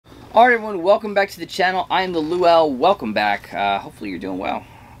Alright everyone, welcome back to the channel. I am the Luau. Welcome back. Hopefully you're doing well.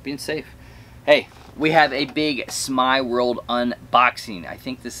 Being safe. Hey, we have a big Smeye World unboxing. I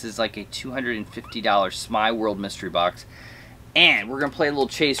think this is like a $250 Smeye World mystery box. And we're going to play a little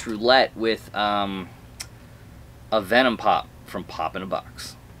Chase Roulette with a Venom pop from Pop in a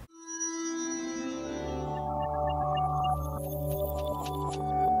Box.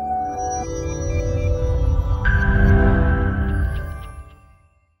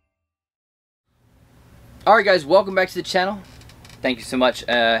 Alright guys, welcome back to the channel. Thank you so much.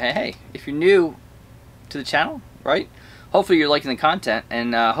 Hey, if you're new to the channel, right? Hopefully you're liking the content,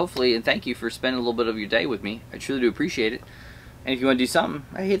 and hopefully, and thank you for spending a little bit of your day with me. I truly do appreciate it. And if you want to do something,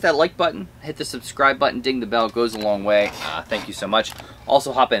 hit that like button, hit the subscribe button, ding the bell. It goes a long way. Thank you so much.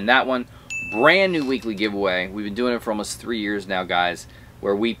 Also hop in that one. Brand new weekly giveaway. We've been doing it for almost 3 years now, guys,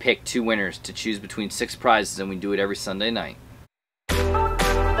 where we pick 2 winners to choose between 6 prizes, and we do it every Sunday night.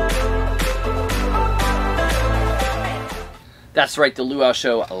 That's right, the Luau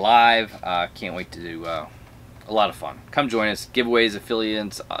Show live. Can't wait to do a lot of fun. Come join us. Giveaways,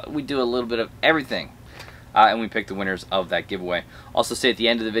 affiliates. We do a little bit of everything. And we pick the winners of that giveaway. Also stay at the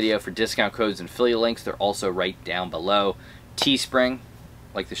end of the video for discount codes and affiliate links. They're also right down below. Teespring,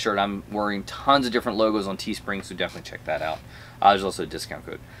 like the shirt I'm wearing. Tons of different logos on Teespring, so definitely check that out. There's also a discount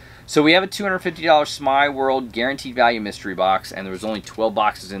code. So we have a $250 Smeye World guaranteed value mystery box, and there was only 12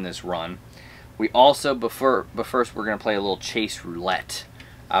 boxes in this run. We also, but first we're going to play a little Chase Roulette.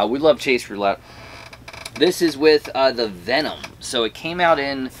 We love Chase Roulette. This is with the Venom. So it came out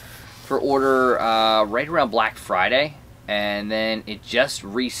in for order right around Black Friday, and then it just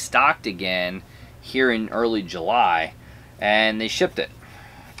restocked again here in early July, and they shipped it.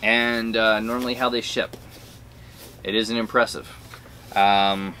 And normally how they ship, it isn't impressive.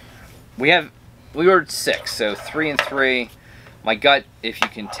 We ordered 6, so 3 and 3. My gut, if you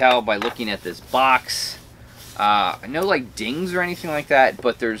can tell by looking at this box, no like dings or anything like that,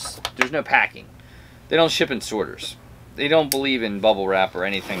 but there's no packing. They don't ship in sorters. They don't believe in bubble wrap or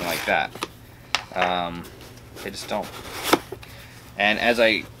anything like that. They just don't. And as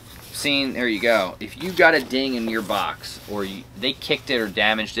I seen, there you go. If you got a ding in your box, or they kicked it or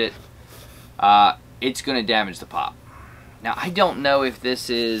damaged it, it's going to damage the pop. Now I don't know if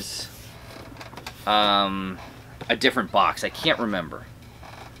this is a different box. I can't remember.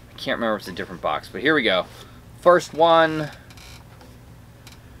 If it's a different box, but here we go. First one.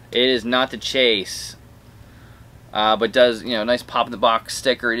 It is not the Chase, but does, you know, nice pop in the box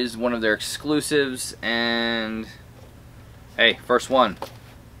sticker. It is one of their exclusives, and hey, first one,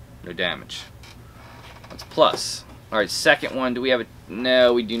 no damage. That's a plus. All right, second one. Do we have a?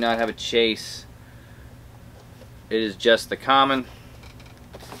 No, we do not have a Chase. It is just the common.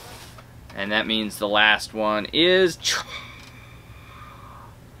 And that means the last one is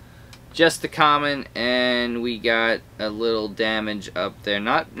just the common, and we got a little damage up there.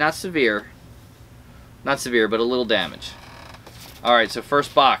 Not severe. Not severe, but a little damage. Alright, so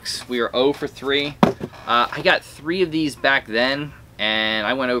first box. We are 0 for 3. I got 3 of these back then, and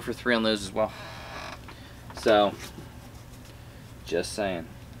I went 0 for 3 on those as well. So, just saying.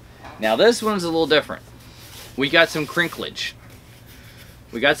 Now this one's a little different. We got some crinklage.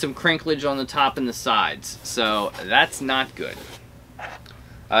 We got some crinklage on the top and the sides, so that's not good.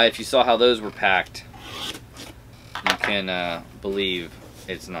 If you saw how those were packed, you can believe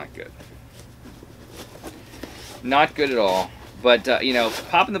it's not good. Not good at all. But, you know,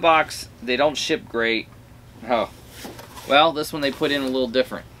 Pop in the Box, they don't ship great. Oh, well, this one they put in a little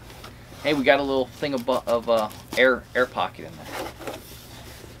different. Hey, we got a little thing of air pocket in there.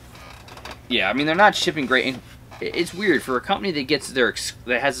 Yeah, I mean, they're not shipping great. It's weird for a company that gets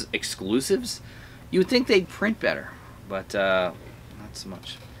that has exclusives. You would think they'd print better, but not so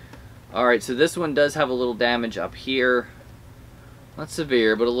much. All right, so this one does have a little damage up here, not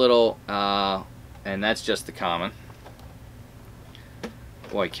severe, but a little, and that's just the common.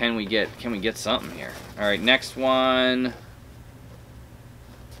 Boy, can we get something here? All right, next one.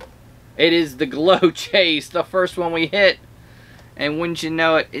 It is the Glow Chase, the first one we hit, and wouldn't you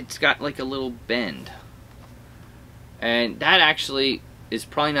know it, it's got like a little bend. And that actually is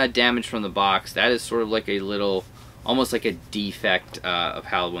probably not damage from the box. That is sort of like a little, almost like a defect of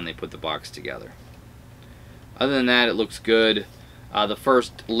how when they put the box together. Other than that, it looks good. The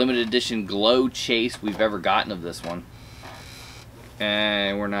first limited edition Glow Chase we've ever gotten of this one.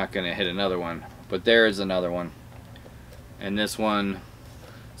 And we're not going to hit another one. But there is another one. And this one.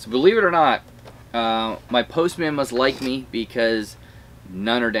 So believe it or not, my postman must like me because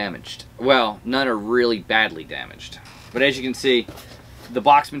none are damaged. Well, none are really badly damaged. But as you can see, the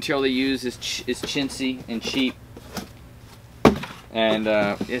box material they use is chintzy and cheap. And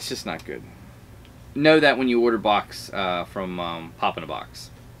it's just not good. Know that when you order box from Pop in a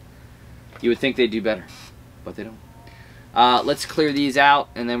Box. You would think they'd do better, but they don't. Let's clear these out,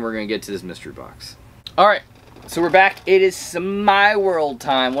 and then we're going to get to this mystery box. Alright, so we're back. It is Smeye World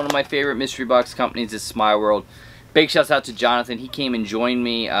time. One of my favorite mystery box companies is Smeye World. Big shouts out to Jonathan. He came and joined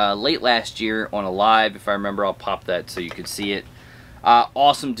me late last year on a live. If I remember, I'll pop that so you could see it.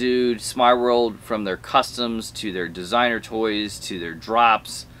 Awesome dude. Smeye World, from their customs to their designer toys to their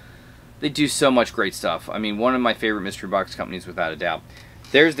drops. They do so much great stuff. I mean, one of my favorite mystery box companies without a doubt.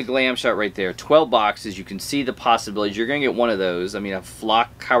 There's the glam shot right there. 12 boxes. You can see the possibilities. You're going to get one of those. I mean, a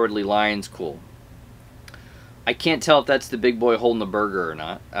flock cowardly lion's cool. I can't tell if that's the big boy holding the burger or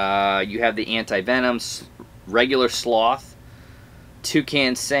not. You have the anti-venom, regular sloth,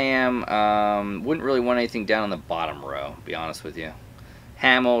 toucan Sam. Wouldn't really want anything down on the bottom row, to be honest with you.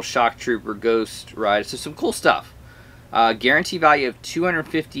 Hamill, shock trooper, ghost rider. So some cool stuff. Guarantee value of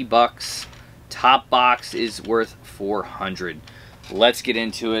 $250. Top box is worth $400. Let's get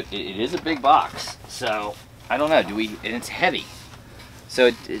into it. It is a big box, so I don't know. And it's heavy.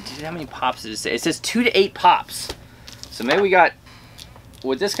 So how many pops does it say? It says 2 to 8 pops. So maybe we got,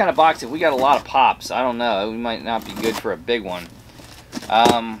 with this kind of box, if we got a lot of pops, I don't know. We might not be good for a big one.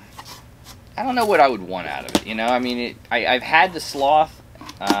 I don't know what I would want out of it. You know, I mean, I've had the sloth.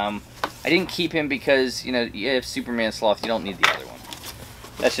 I didn't keep him because, you know, you have Superman sloth, you don't need the other one.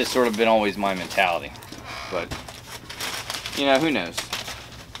 That's just sort of been always my mentality. But, you know, who knows?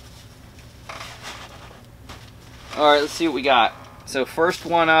 Alright, let's see what we got. So, first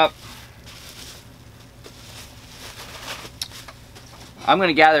one up. I'm going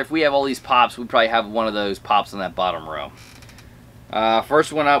to gather if we have all these pops, we probably have one of those pops on that bottom row.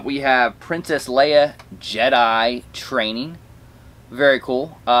 First one up, we have Princess Leia Jedi Training. Very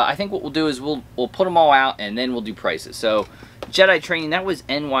cool. I think what we'll do is we'll put them all out and then we'll do prices. So, Jedi Training, that was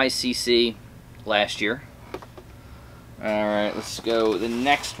NYCC last year. Alright, let's go the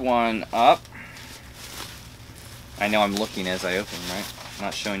next one up. I know I'm looking as I open, right? I'm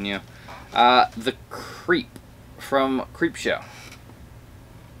not showing you. The Creep from Creep Show.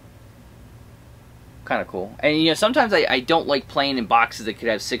 Kind of cool. And, you know, sometimes I don't like playing in boxes that could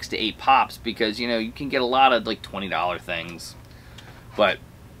have 6 to 8 pops because, you know, you can get a lot of, like, $20 things. But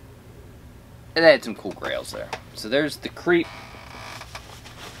it had some cool grails there. So there's the Creep.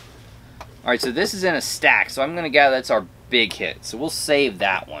 Alright, so this is in a stack, so I'm going to gather that's our big hit. So we'll save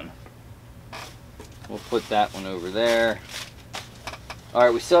that one. We'll put that one over there.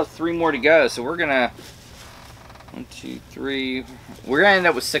 Alright, we still have 3 more to go, so we're going to... 1, 2, 3... We're going to end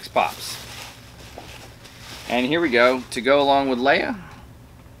up with 6 pops. And here we go. To go along with Leia,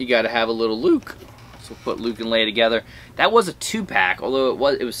 you got to have a little Luke. So we'll put Luke and Leia together. That was a 2-pack, although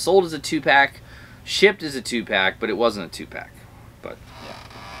it was sold as a 2-pack, shipped as a 2-pack, but it wasn't a 2-pack. But,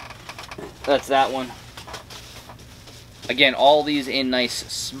 yeah. That's that one. Again, all these in nice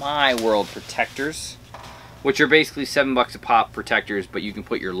Smeye World protectors, which are basically $7 a pop protectors, but you can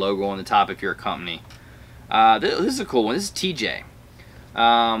put your logo on the top if you're a company. This is a cool one. This is TJ.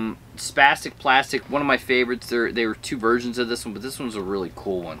 Spastic Plastic, one of my favorites. There were 2 versions of this one, but this one's a really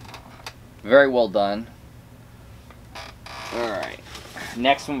cool one. Very well done. Alright.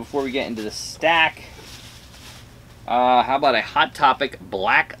 Next one before we get into the stack. How about a Hot Topic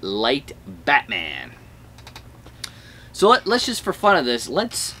Black Light Batman? So let's just, for fun of this,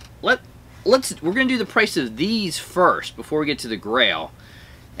 we're gonna do the price of these first before we get to the Grail,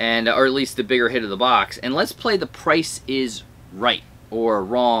 and or at least the bigger hit of the box. And let's play the Price is Right or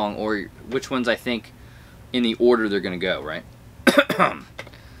wrong, or which ones I think in the order they're gonna go. Right?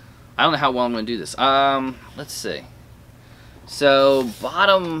 I don't know how well I'm gonna do this. Let's see. So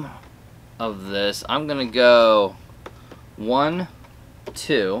bottom of this, I'm gonna go 1,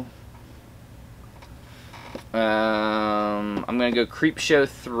 2. I'm gonna go Creep Show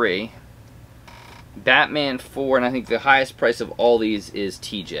 3, Batman 4, and I think the highest price of all these is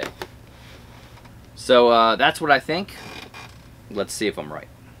TJ. So that's what I think. Let's see if I'm right.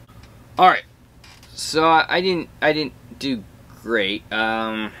 All right. So I didn't do great.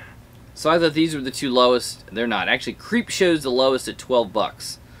 So I thought these were the 2 lowest. They're not. Actually, Creep Show's the lowest at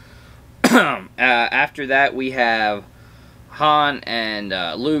 $12. After that, we have Han and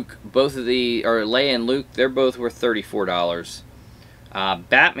Luke. Both of the, or Leia and Luke, they're both worth $34.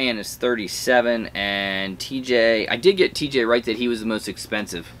 Batman is $37, and TJ, I did get TJ right that he was the most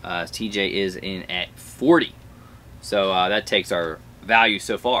expensive. TJ is in at $40. So that takes our value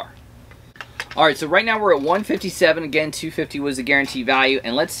so far. Alright, so right now we're at $157. Again, $250 was the guarantee value.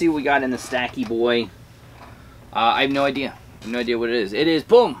 And let's see what we got in the stacky boy. I have no idea. I have no idea what it is. It is,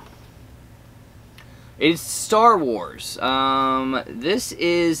 boom! It's Star Wars. This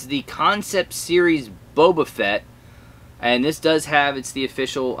is the Concept Series Boba Fett. And this does have, it's the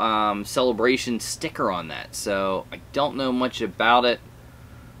official Celebration sticker on that. So, I don't know much about it.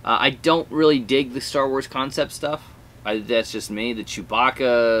 I don't really dig the Star Wars concept stuff. That's just me. The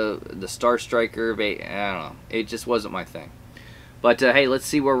Chewbacca, the Star Striker, I don't know. It just wasn't my thing. But, hey, let's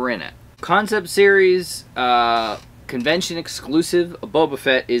see where we're in at. Concept Series, convention exclusive, Boba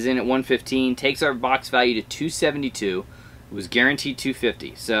Fett is in at $115. Takes our box value to $272. It was guaranteed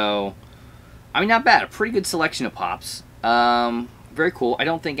 $250. So, I mean, not bad. A pretty good selection of pops. Very cool. I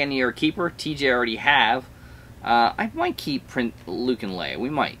don't think any are a keeper. TJ already have. I might keep Luke and Leia. We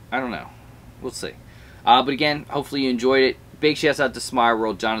might. I don't know. We'll see. But again, hopefully you enjoyed it. Big shouts out to Smeye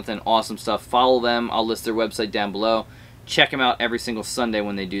World, Jonathan. Awesome stuff. Follow them. I'll list their website down below. Check them out every single Sunday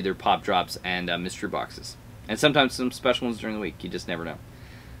when they do their pop drops and mystery boxes. And sometimes some special ones during the week. You just never know.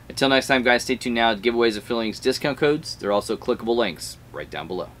 Until next time, guys, stay tuned now. Giveaways, affiliates, discount codes. They're also clickable links right down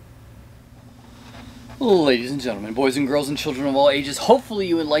below. Ladies and gentlemen, boys and girls and children of all ages, hopefully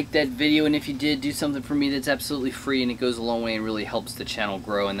you would like that video, and if you did, do something for me that's absolutely free and it goes a long way and really helps the channel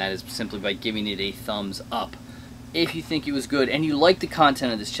grow, and that is simply by giving it a thumbs up. If you think it was good and you like the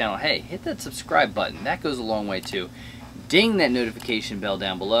content of this channel, hey, hit that subscribe button. That goes a long way too. Ding that notification bell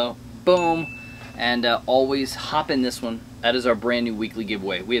down below. Boom. And always hop in this one. That is our brand new weekly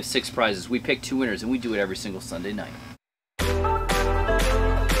giveaway. We have 6 prizes. We pick 2 winners, and we do it every single Sunday night.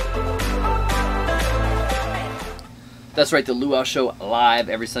 That's right, the Luau Show live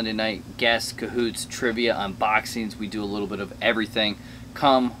every Sunday night. Guests, cahoots, trivia, unboxings. We do a little bit of everything.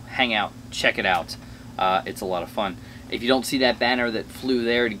 Come, hang out, check it out. It's a lot of fun. If you don't see that banner that flew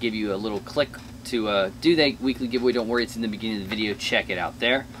there to give you a little click to do that weekly giveaway, don't worry, it's in the beginning of the video. Check it out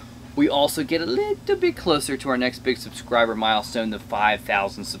there. We also get a little bit closer to our next big subscriber milestone, the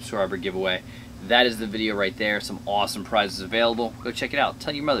 5,000 subscriber giveaway. That is the video right there. Some awesome prizes available. Go check it out.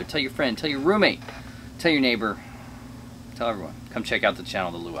 Tell your mother, tell your friend, tell your roommate, tell your neighbor. Tell everyone. Come check out the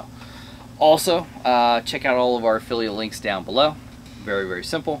channel, the Luau. Also, check out all of our affiliate links down below. Very, very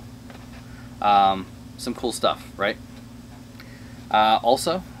simple. Some cool stuff, right?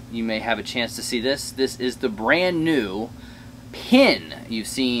 Also, you may have a chance to see this. This is the brand new pin. You've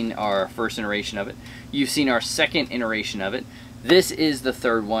seen our first iteration of it. You've seen our second iteration of it. This is the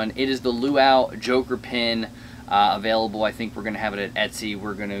third one. It is the Luau Joker pin. Available. I think we're going to have it at Etsy.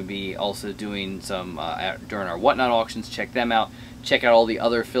 We're going to be also doing some during our Whatnot auctions. Check them out. Check out all the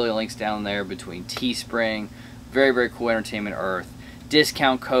other affiliate links down there between Teespring. Very, very cool Entertainment Earth.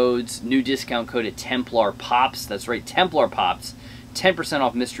 Discount codes. New discount code at Templar Pops. That's right, Templar Pops. 10%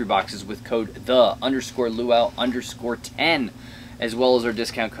 off mystery boxes with code _Luau_10. As well as our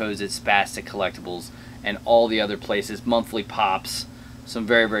discount codes at Spastic Collectibles and all the other places. Monthly pops. Some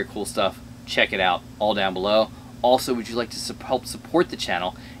very, very cool stuff. Check it out. All down below. Also, would you like to help support the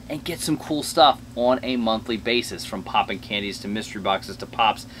channel and get some cool stuff on a monthly basis, from popping candies to mystery boxes to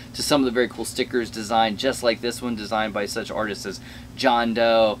pops to some of the very cool stickers designed just like this one, designed by such artists as John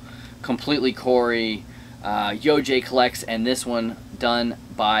Doe, Completely Corey, Yo J Collects, and this one done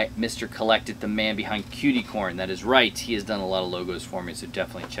by Mr. Collected, the man behind Cutie Corn. That is right, he has done a lot of logos for me, so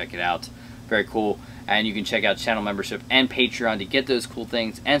definitely check it out. Very cool. And you can check out channel membership and Patreon to get those cool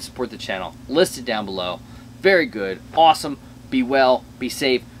things and support the channel. Listed down below. Very good. Awesome. Be well. Be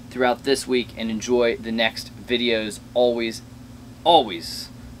safe throughout this week and enjoy the next videos. Always, always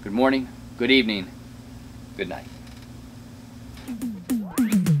good morning, good evening, good night.